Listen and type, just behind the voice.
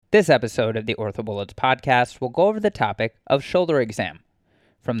This episode of the OrthoBullets podcast will go over the topic of shoulder exam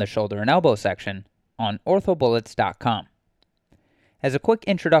from the shoulder and elbow section on orthobullets.com. As a quick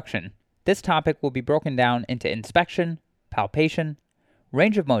introduction, this topic will be broken down into inspection, palpation,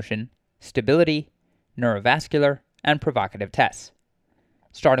 range of motion, stability, neurovascular, and provocative tests.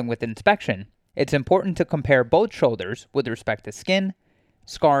 Starting with inspection, it's important to compare both shoulders with respect to skin,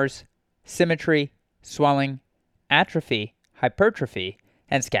 scars, symmetry, swelling, atrophy, hypertrophy,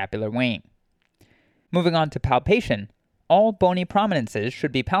 and scapular weighing. Moving on to palpation, all bony prominences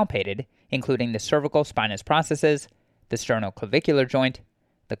should be palpated, including the cervical spinous processes, the sternoclavicular joint,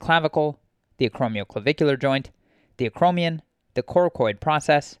 the clavicle, the acromioclavicular joint, the acromion, the coracoid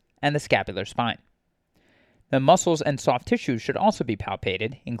process, and the scapular spine. The muscles and soft tissues should also be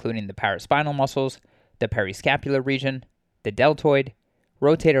palpated, including the paraspinal muscles, the periscapular region, the deltoid,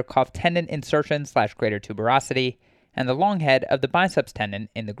 rotator cuff tendon insertion / greater tuberosity, and the long head of the biceps tendon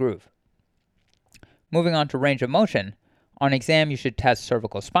in the groove. Moving on to range of motion, on exam you should test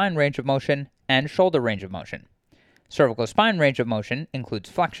cervical spine range of motion and shoulder range of motion. Cervical spine range of motion includes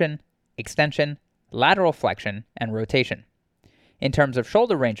flexion, extension, lateral flexion, and rotation. In terms of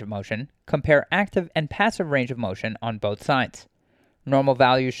shoulder range of motion, compare active and passive range of motion on both sides. Normal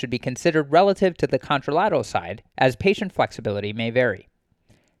values should be considered relative to the contralateral side, as patient flexibility may vary.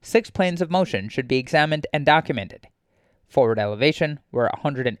 6 planes of motion should be examined and documented. Forward elevation, where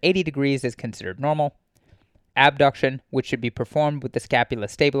 180 degrees is considered normal. Abduction, which should be performed with the scapula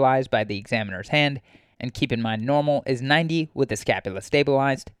stabilized by the examiner's hand, and keep in mind normal is 90 with the scapula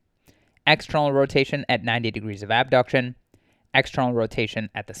stabilized. External rotation at 90 degrees of abduction. External rotation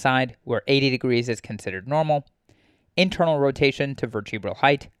at the side, where 80 degrees is considered normal. Internal rotation to vertebral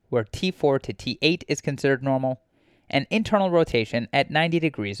height, where T4 to T8 is considered normal. And internal rotation at 90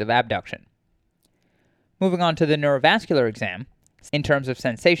 degrees of abduction. Moving on to the neurovascular exam, in terms of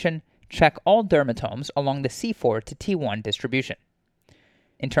sensation, check all dermatomes along the C4 to T1 distribution.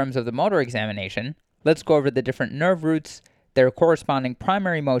 In terms of the motor examination, let's go over the different nerve roots, their corresponding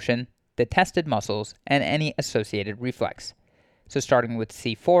primary motion, the tested muscles, and any associated reflex. So starting with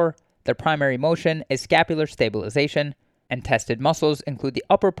C4, the primary motion is scapular stabilization, and tested muscles include the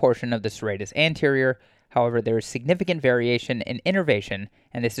upper portion of the serratus anterior. However, there is significant variation in innervation,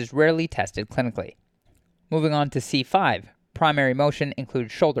 and this is rarely tested clinically. Moving on to C5, primary motion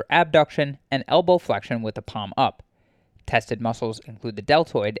includes shoulder abduction and elbow flexion with the palm up. Tested muscles include the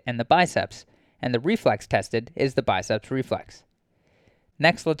deltoid and the biceps, and the reflex tested is the biceps reflex.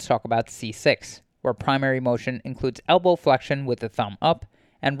 Next, let's talk about C6, where primary motion includes elbow flexion with the thumb up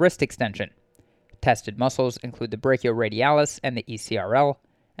and wrist extension. Tested muscles include the brachioradialis and the ECRL,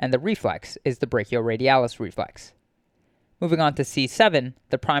 and the reflex is the brachioradialis reflex. Moving on to C7,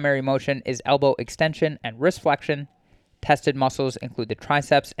 the primary motion is elbow extension and wrist flexion. Tested muscles include the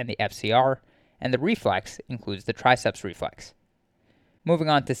triceps and the FCR, and the reflex includes the triceps reflex. Moving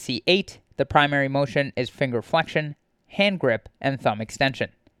on to C8, the primary motion is finger flexion, hand grip, and thumb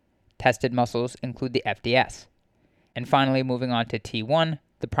extension. Tested muscles include the FDS. And finally, moving on to T1,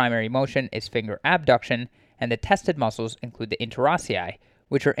 the primary motion is finger abduction, and the tested muscles include the interossei,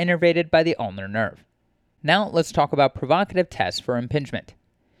 which are innervated by the ulnar nerve. Now let's talk about provocative tests for impingement.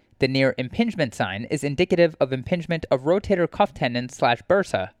 The near impingement sign is indicative of impingement of rotator cuff tendon /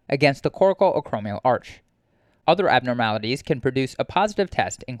 bursa against the coracoacromial arch. Other abnormalities can produce a positive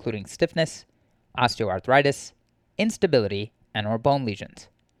test including stiffness, osteoarthritis, instability, and/or bone lesions.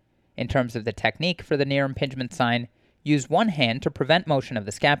 In terms of the technique for the near impingement sign, use one hand to prevent motion of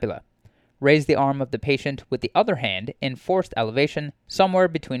the scapula. Raise the arm of the patient with the other hand in forced elevation somewhere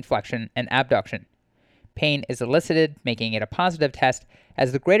between flexion and abduction. Pain is elicited, making it a positive test,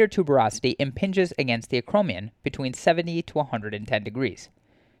 as the greater tuberosity impinges against the acromion between 70 to 110 degrees.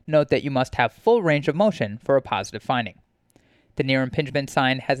 Note that you must have full range of motion for a positive finding. The near impingement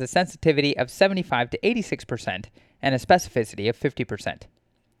sign has a sensitivity of 75 to 86% and a specificity of 50%.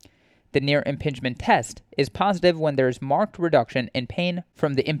 The near impingement test is positive when there is marked reduction in pain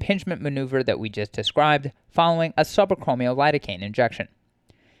from the impingement maneuver that we just described following a subacromial lidocaine injection.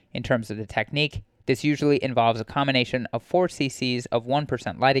 In terms of the technique, this usually involves a combination of 4 cc's of 1%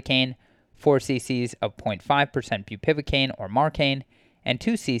 lidocaine, 4 cc's of 0.5% bupivacaine or Marcaine, and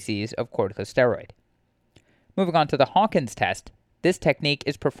 2 cc's of corticosteroid. Moving on to the Hawkins test, this technique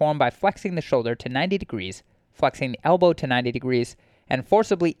is performed by flexing the shoulder to 90 degrees, flexing the elbow to 90 degrees, and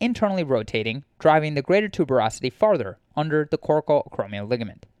forcibly internally rotating, driving the greater tuberosity farther under the coracoacromial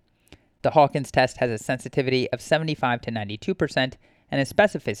ligament. The Hawkins test has a sensitivity of 75 to 92% and a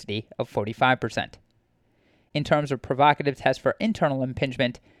specificity of 45%. In terms of provocative tests for internal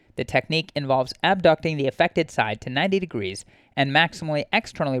impingement, The technique involves abducting the affected side to 90 degrees and maximally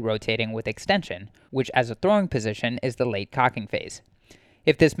externally rotating with extension, which as a throwing position is the late cocking phase.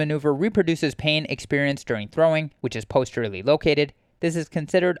 If this maneuver reproduces pain experienced during throwing, which is posteriorly located, this is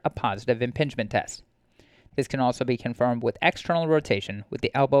considered a positive impingement test. This can also be confirmed with external rotation with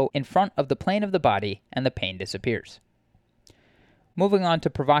the elbow in front of the plane of the body and the pain disappears. Moving on to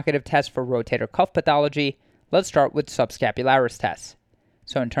provocative tests for rotator cuff pathology, let's start with subscapularis tests.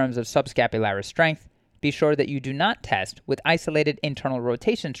 So in terms of subscapularis strength, be sure that you do not test with isolated internal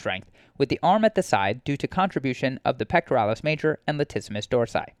rotation strength with the arm at the side due to contribution of the pectoralis major and latissimus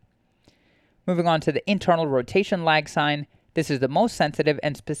dorsi. Moving on to the internal rotation lag sign, this is the most sensitive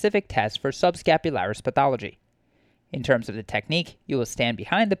and specific test for subscapularis pathology. In terms of the technique, you will stand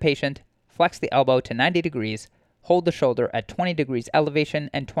behind the patient, flex the elbow to 90 degrees, hold the shoulder at 20 degrees elevation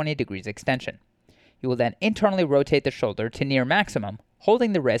and 20 degrees extension. You will then internally rotate the shoulder to near maximum,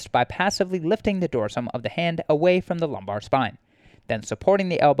 holding the wrist by passively lifting the dorsum of the hand away from the lumbar spine. Then supporting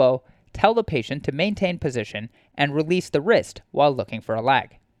the elbow, tell the patient to maintain position and release the wrist while looking for a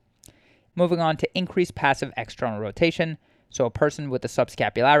lag. Moving on to increased passive external rotation, so a person with a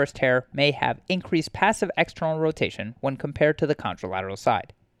subscapularis tear may have increased passive external rotation when compared to the contralateral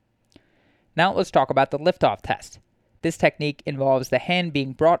side. Now let's talk about the liftoff test. This technique involves the hand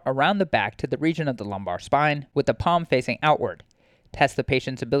being brought around the back to the region of the lumbar spine with the palm facing outward. Test the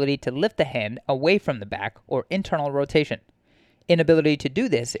patient's ability to lift the hand away from the back or internal rotation. Inability to do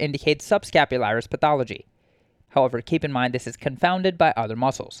this indicates subscapularis pathology. However, keep in mind this is confounded by other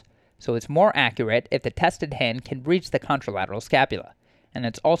muscles, so it's more accurate if the tested hand can reach the contralateral scapula, and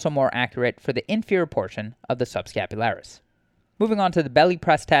it's also more accurate for the inferior portion of the subscapularis. Moving on to the belly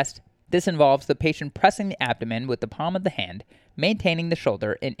press test, this involves the patient pressing the abdomen with the palm of the hand, maintaining the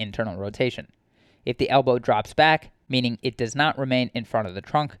shoulder in internal rotation. If the elbow drops back, meaning it does not remain in front of the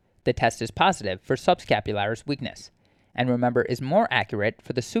trunk, the test is positive for subscapularis weakness, and remember is more accurate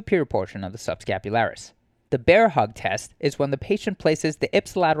for the superior portion of the subscapularis. The bear hug test is when the patient places the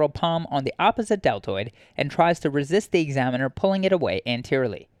ipsilateral palm on the opposite deltoid and tries to resist the examiner pulling it away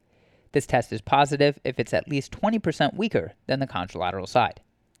anteriorly. This test is positive if it's at least 20% weaker than the contralateral side.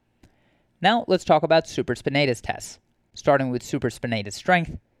 Now let's talk about supraspinatus tests. Starting with supraspinatus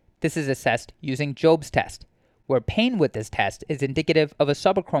strength, this is assessed using Job's test, where pain with this test is indicative of a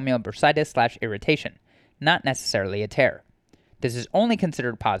subacromial bursitis/irritation, not necessarily a tear. This is only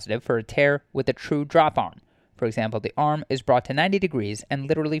considered positive for a tear with a true drop arm. For example, the arm is brought to 90 degrees and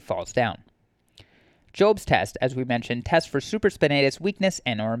literally falls down. Job's test, as we mentioned, tests for supraspinatus weakness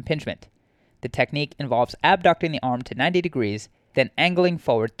and/or impingement. The technique involves abducting the arm to 90 degrees, then angling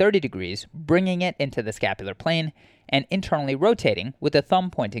forward 30 degrees, bringing it into the scapular plane, and internally rotating with the thumb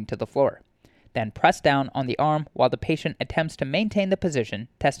pointing to the floor. Then press down on the arm while the patient attempts to maintain the position,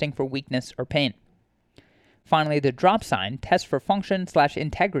 testing for weakness or pain. Finally, the drop sign tests for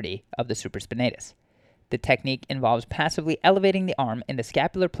function/integrity of the supraspinatus. The technique involves passively elevating the arm in the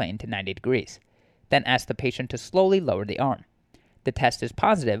scapular plane to 90 degrees. Then ask the patient to slowly lower the arm. The test is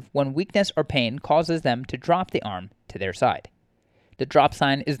positive when weakness or pain causes them to drop the arm to their side. The drop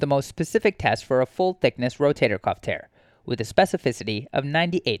sign is the most specific test for a full thickness rotator cuff tear, with a specificity of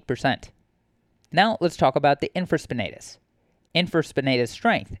 98%. Now let's talk about the infraspinatus. Infraspinatus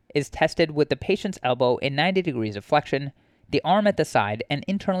strength is tested with the patient's elbow in 90 degrees of flexion, the arm at the side, and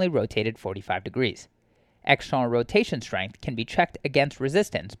internally rotated 45 degrees. External rotation strength can be checked against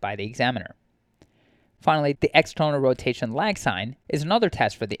resistance by the examiner. Finally, the external rotation lag sign is another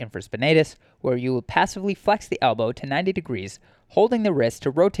test for the infraspinatus, where you will passively flex the elbow to 90 degrees, holding the wrist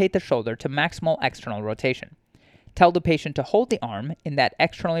to rotate the shoulder to maximal external rotation. Tell the patient to hold the arm in that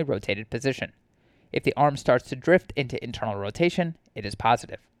externally rotated position. If the arm starts to drift into internal rotation, it is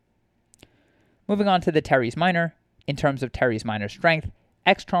positive. Moving on to the teres minor, in terms of teres minor strength,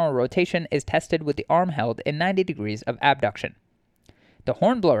 external rotation is tested with the arm held in 90 degrees of abduction. The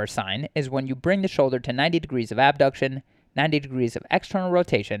hornblower sign is when you bring the shoulder to 90 degrees of abduction, 90 degrees of external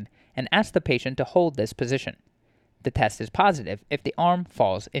rotation, and ask the patient to hold this position. The test is positive if the arm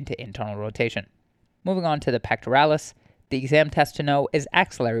falls into internal rotation. Moving on to the pectoralis, the exam test to know is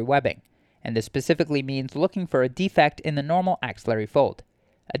axillary webbing, and this specifically means looking for a defect in the normal axillary fold.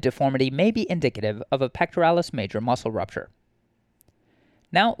 A deformity may be indicative of a pectoralis major muscle rupture.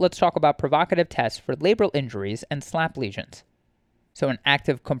 Now let's talk about provocative tests for labral injuries and SLAP lesions. So an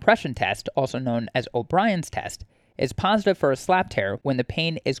active compression test, also known as O'Brien's test, is positive for a SLAP tear when the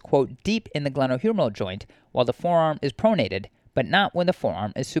pain is, quote, deep in the glenohumeral joint while the forearm is pronated, but not when the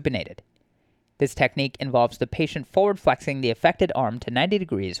forearm is supinated. This technique involves the patient forward flexing the affected arm to 90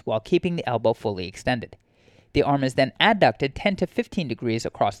 degrees while keeping the elbow fully extended. The arm is then adducted 10 to 15 degrees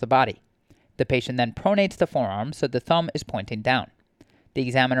across the body. The patient then pronates the forearm so the thumb is pointing down. The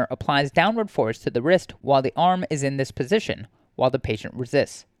examiner applies downward force to the wrist while the arm is in this position, while the patient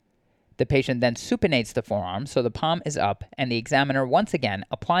resists. The patient then supinates the forearm so the palm is up, and the examiner once again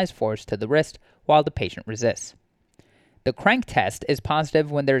applies force to the wrist while the patient resists. The crank test is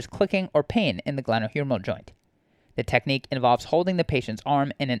positive when there is clicking or pain in the glenohumeral joint. The technique involves holding the patient's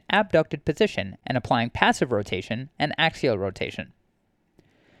arm in an abducted position and applying passive rotation and axial rotation.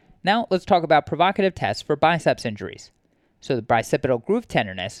 Now let's talk about provocative tests for biceps injuries. So the bicipital groove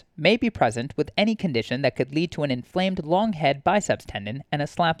tenderness may be present with any condition that could lead to an inflamed long head biceps tendon and a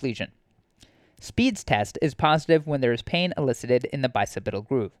slap lesion. Speed's test is positive when there is pain elicited in the bicipital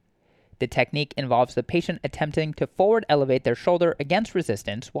groove. The technique involves the patient attempting to forward elevate their shoulder against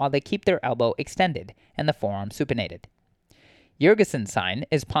resistance while they keep their elbow extended and the forearm supinated. Yergenson's sign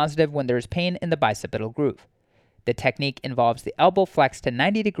is positive when there is pain in the bicipital groove. The technique involves the elbow flexed to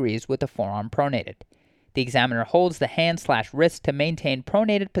 90 degrees with the forearm pronated. The examiner holds the hand/wrist to maintain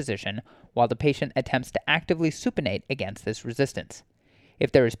pronated position while the patient attempts to actively supinate against this resistance.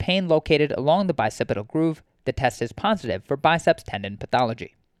 If there is pain located along the bicipital groove, the test is positive for biceps tendon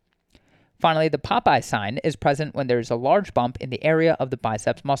pathology. Finally, the Popeye sign is present when there is a large bump in the area of the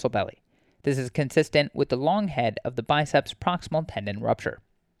biceps muscle belly. This is consistent with the long head of the biceps proximal tendon rupture.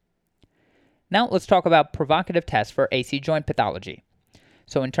 Now let's talk about provocative tests for AC joint pathology.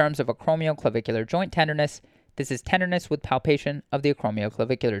 So in terms of acromioclavicular joint tenderness, this is tenderness with palpation of the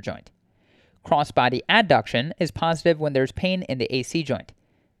acromioclavicular joint. Cross-body adduction is positive when there's pain in the AC joint.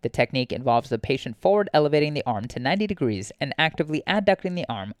 The technique involves the patient forward elevating the arm to 90 degrees and actively adducting the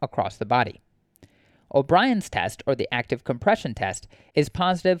arm across the body. O'Brien's test, or the active compression test, is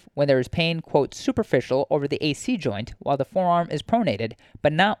positive when there is pain, quote, superficial over the AC joint while the forearm is pronated,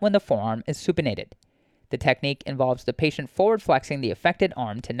 but not when the forearm is supinated. The technique involves the patient forward flexing the affected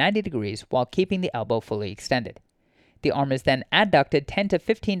arm to 90 degrees while keeping the elbow fully extended. The arm is then adducted 10 to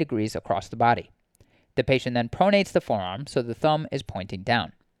 15 degrees across the body. The patient then pronates the forearm so the thumb is pointing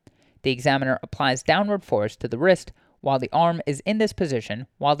down. The examiner applies downward force to the wrist while the arm is in this position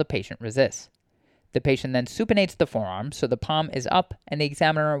while the patient resists. The patient then supinates the forearm so the palm is up, and the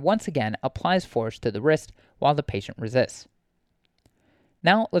examiner once again applies force to the wrist while the patient resists.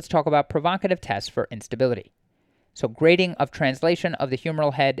 Now let's talk about provocative tests for instability. So grading of translation of the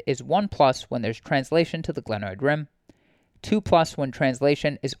humeral head is 1+ when there's translation to the glenoid rim, 2+ when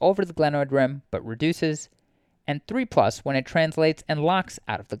translation is over the glenoid rim but reduces, and 3+ when it translates and locks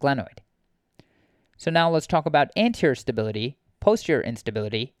out of the glenoid. So now let's talk about anterior stability, posterior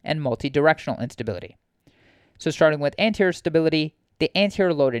instability, and multidirectional instability. So starting with anterior stability, the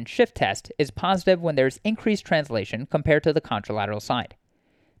anterior load and shift test is positive when there's increased translation compared to the contralateral side.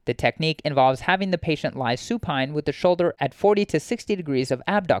 The technique involves having the patient lie supine with the shoulder at 40 to 60 degrees of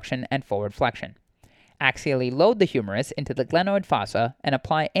abduction and forward flexion. Axially load the humerus into the glenoid fossa and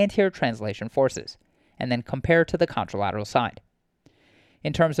apply anterior translation forces, and then compare to the contralateral side.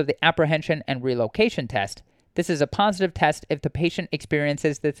 In terms of the apprehension and relocation test, this is a positive test if the patient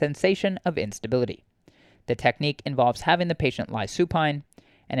experiences the sensation of instability. The technique involves having the patient lie supine,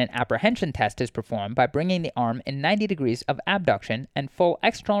 and an apprehension test is performed by bringing the arm in 90 degrees of abduction and full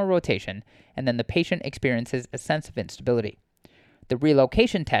external rotation, and then the patient experiences a sense of instability. The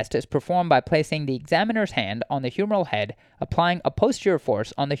relocation test is performed by placing the examiner's hand on the humeral head, applying a posterior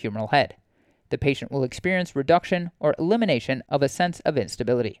force on the humeral head. The patient will experience reduction or elimination of a sense of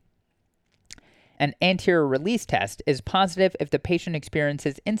instability. An anterior release test is positive if the patient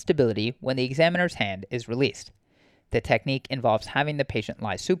experiences instability when the examiner's hand is released. The technique involves having the patient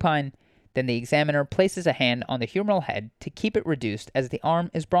lie supine, then the examiner places a hand on the humeral head to keep it reduced as the arm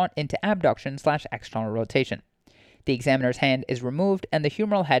is brought into abduction/external rotation. The examiner's hand is removed and the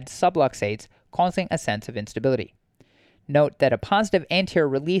humeral head subluxates, causing a sense of instability. Note that a positive anterior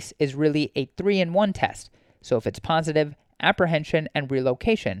release is really a 3-in-1 test, so if it's positive, apprehension and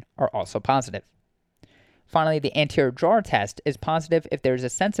relocation are also positive. Finally, the anterior drawer test is positive if there is a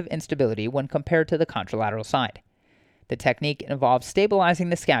sense of instability when compared to the contralateral side. The technique involves stabilizing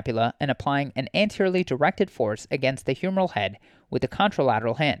the scapula and applying an anteriorly directed force against the humeral head with the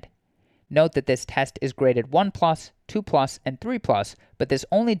contralateral hand. Note that this test is graded 1+, 2+, and 3+, but this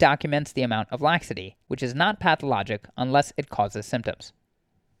only documents the amount of laxity, which is not pathologic unless it causes symptoms.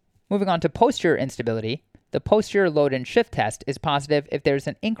 Moving on to posterior instability, the posterior load and shift test is positive if there is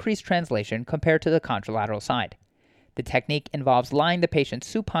an increased translation compared to the contralateral side. The technique involves lying the patient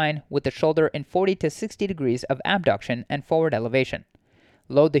supine with the shoulder in 40 to 60 degrees of abduction and forward elevation.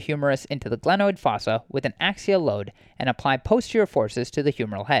 Load the humerus into the glenoid fossa with an axial load and apply posterior forces to the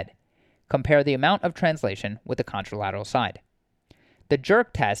humeral head. Compare the amount of translation with the contralateral side. The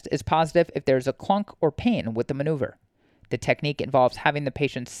jerk test is positive if there is a clunk or pain with the maneuver. The technique involves having the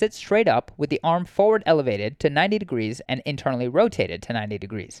patient sit straight up with the arm forward elevated to 90 degrees and internally rotated to 90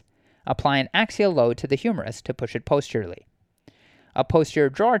 degrees. Apply an axial load to the humerus to push it posteriorly. A posterior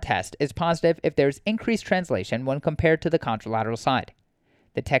drawer test is positive if there is increased translation when compared to the contralateral side.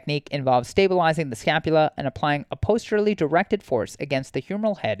 The technique involves stabilizing the scapula and applying a posteriorly directed force against the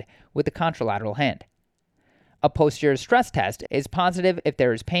humeral head with the contralateral hand. A posterior stress test is positive if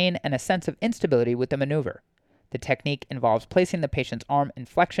there is pain and a sense of instability with the maneuver. The technique involves placing the patient's arm in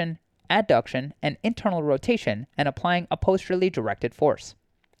flexion, adduction, and internal rotation and applying a posteriorly directed force.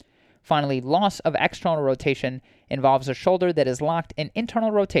 Finally, loss of external rotation involves a shoulder that is locked in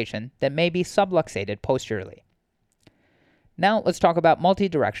internal rotation that may be subluxated posteriorly. Now let's talk about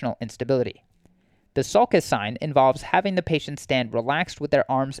multidirectional instability. The sulcus sign involves having the patient stand relaxed with their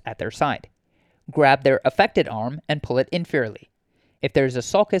arms at their side. Grab their affected arm and pull it inferiorly. If there is a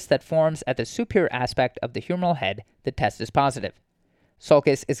sulcus that forms at the superior aspect of the humeral head, the test is positive.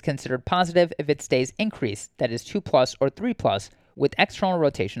 Sulcus is considered positive if it stays increased, that is 2+ or 3+, with external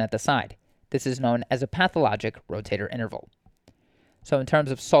rotation at the side. This is known as a pathologic rotator interval. So in terms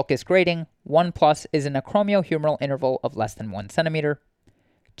of sulcus grading, 1+ is an acromiohumeral interval of less than 1 centimeter,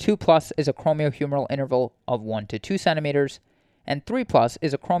 2+ is a acromiohumeral interval of 1 to 2 centimeters, and 3+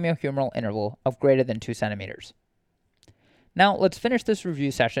 is a acromiohumeral interval of greater than 2 centimeters. Now let's finish this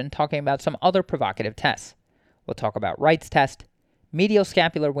review session talking about some other provocative tests. We'll talk about Wright's test, medial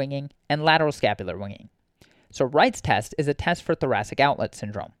scapular winging, and lateral scapular winging. So Wright's test is a test for thoracic outlet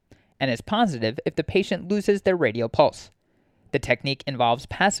syndrome, and is positive if the patient loses their radial pulse. The technique involves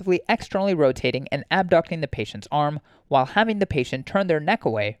passively externally rotating and abducting the patient's arm while having the patient turn their neck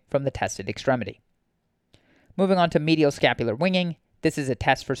away from the tested extremity. Moving on to medial scapular winging, this is a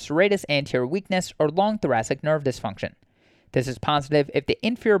test for serratus anterior weakness or long thoracic nerve dysfunction. This is positive if the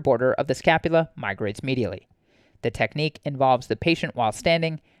inferior border of the scapula migrates medially. The technique involves the patient while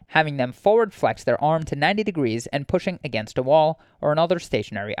standing, having them forward flex their arm to 90 degrees and pushing against a wall or another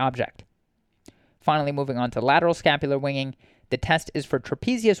stationary object. Finally, moving on to lateral scapular winging, the test is for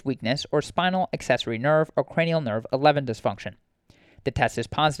trapezius weakness or spinal accessory nerve or cranial nerve 11 dysfunction. The test is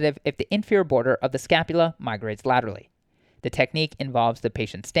positive if the inferior border of the scapula migrates laterally. The technique involves the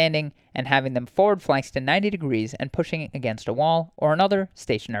patient standing and having them forward flexed to 90 degrees and pushing against a wall or another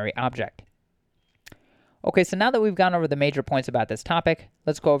stationary object. Okay, so now that we've gone over the major points about this topic,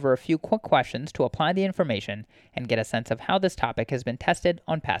 let's go over a few quick questions to apply the information and get a sense of how this topic has been tested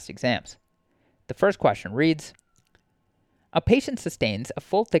on past exams. The first question reads, a patient sustains a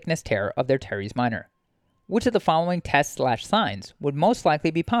full thickness tear of their teres minor. Which of the following tests/signs would most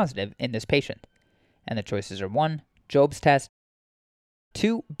likely be positive in this patient? And the choices are 1. Job's test,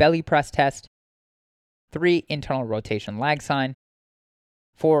 2. Belly press test, 3. Internal rotation lag sign,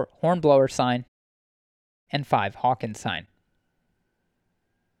 4. Hornblower sign, and 5. Hawkins sign.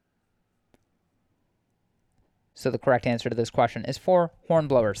 So the correct answer to this question is 4.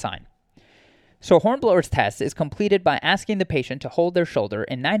 Hornblower sign. So Hornblower's test is completed by asking the patient to hold their shoulder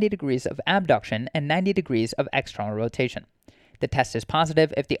in 90 degrees of abduction and 90 degrees of external rotation. The test is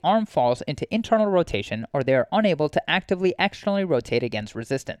positive if the arm falls into internal rotation or they are unable to actively externally rotate against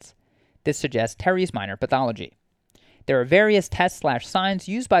resistance. This suggests teres minor pathology. There are various tests/signs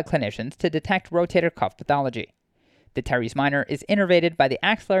used by clinicians to detect rotator cuff pathology. The teres minor is innervated by the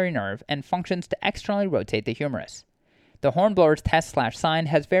axillary nerve and functions to externally rotate the humerus. The Hornblower's test/sign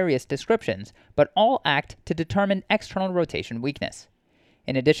has various descriptions, but all act to determine external rotation weakness.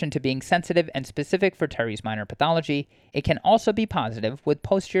 In addition to being sensitive and specific for teres minor pathology, it can also be positive with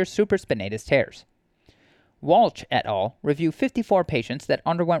posterior supraspinatus tears. Walsh et al. Review 54 patients that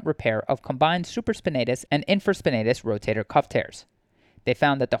underwent repair of combined supraspinatus and infraspinatus rotator cuff tears. They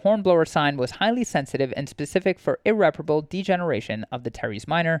found that the Hornblower sign was highly sensitive and specific for irreparable degeneration of the teres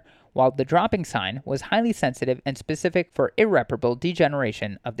minor, while the dropping sign was highly sensitive and specific for irreparable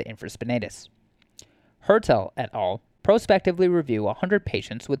degeneration of the infraspinatus. Hertel et al. Prospectively review 100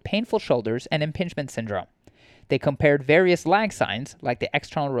 patients with painful shoulders and impingement syndrome. They compared various lag signs, like the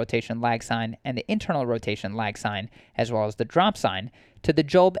external rotation lag sign and the internal rotation lag sign, as well as the drop sign, to the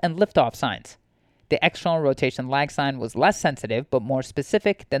Job and liftoff signs. The external rotation lag sign was less sensitive but more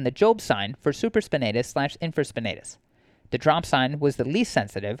specific than the Job sign for supraspinatus/infraspinatus. The drop sign was the least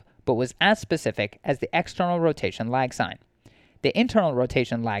sensitive but was as specific as the external rotation lag sign. The internal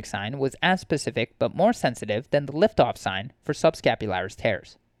rotation lag sign was as specific but more sensitive than the liftoff sign for subscapularis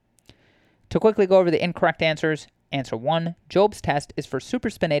tears. To quickly go over the incorrect answers, answer 1, Job's test is for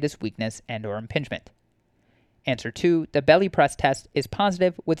supraspinatus weakness and/or impingement. Answer 2, the belly press test is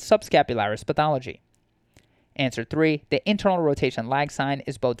positive with subscapularis pathology. Answer 3, the internal rotation lag sign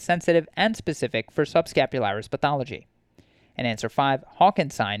is both sensitive and specific for subscapularis pathology. And answer 5,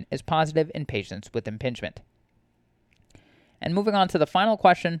 Hawkins sign is positive in patients with impingement. And moving on to the final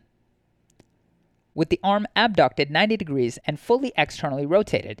question. With the arm abducted 90 degrees and fully externally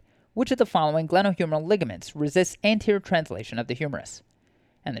rotated, which of the following glenohumeral ligaments resists anterior translation of the humerus?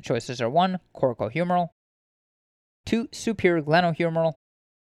 And the choices are 1, coracohumeral, 2, superior glenohumeral,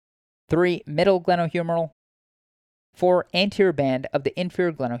 3, middle glenohumeral, 4, anterior band of the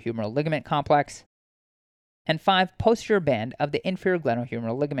inferior glenohumeral ligament complex, and 5, posterior band of the inferior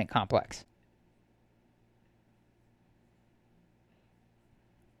glenohumeral ligament complex.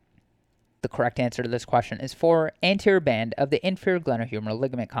 The correct answer to this question is 4, anterior band of the inferior glenohumeral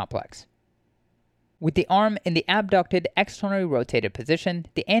ligament complex. With the arm in the abducted, externally rotated position,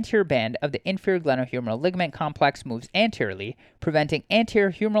 the anterior band of the inferior glenohumeral ligament complex moves anteriorly, preventing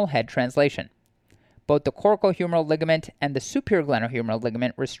anterior humeral head translation. Both the coracohumeral ligament and the superior glenohumeral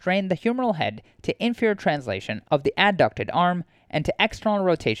ligament restrain the humeral head to inferior translation of the adducted arm and to external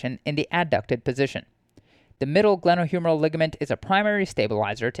rotation in the adducted position. The middle glenohumeral ligament is a primary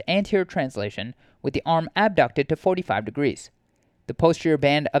stabilizer to anterior translation with the arm abducted to 45 degrees. The posterior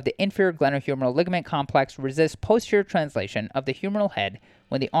band of the inferior glenohumeral ligament complex resists posterior translation of the humeral head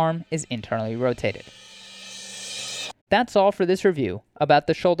when the arm is internally rotated. That's all for this review about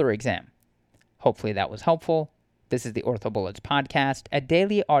the shoulder exam. Hopefully that was helpful. This is the OrthoBullets podcast, a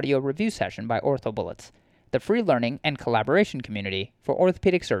daily audio review session by OrthoBullets, the free learning and collaboration community for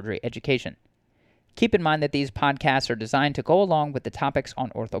orthopedic surgery education. Keep in mind that these podcasts are designed to go along with the topics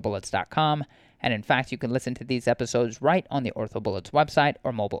on orthobullets.com, and in fact, you can listen to these episodes right on the OrthoBullets website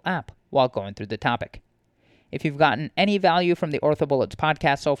or mobile app while going through the topic. If you've gotten any value from the OrthoBullets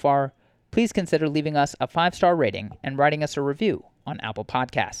podcast so far, please consider leaving us a 5-star rating and writing us a review on Apple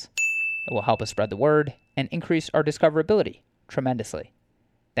Podcasts. It will help us spread the word and increase our discoverability tremendously.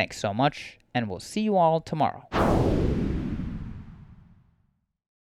 Thanks so much, and we'll see you all tomorrow.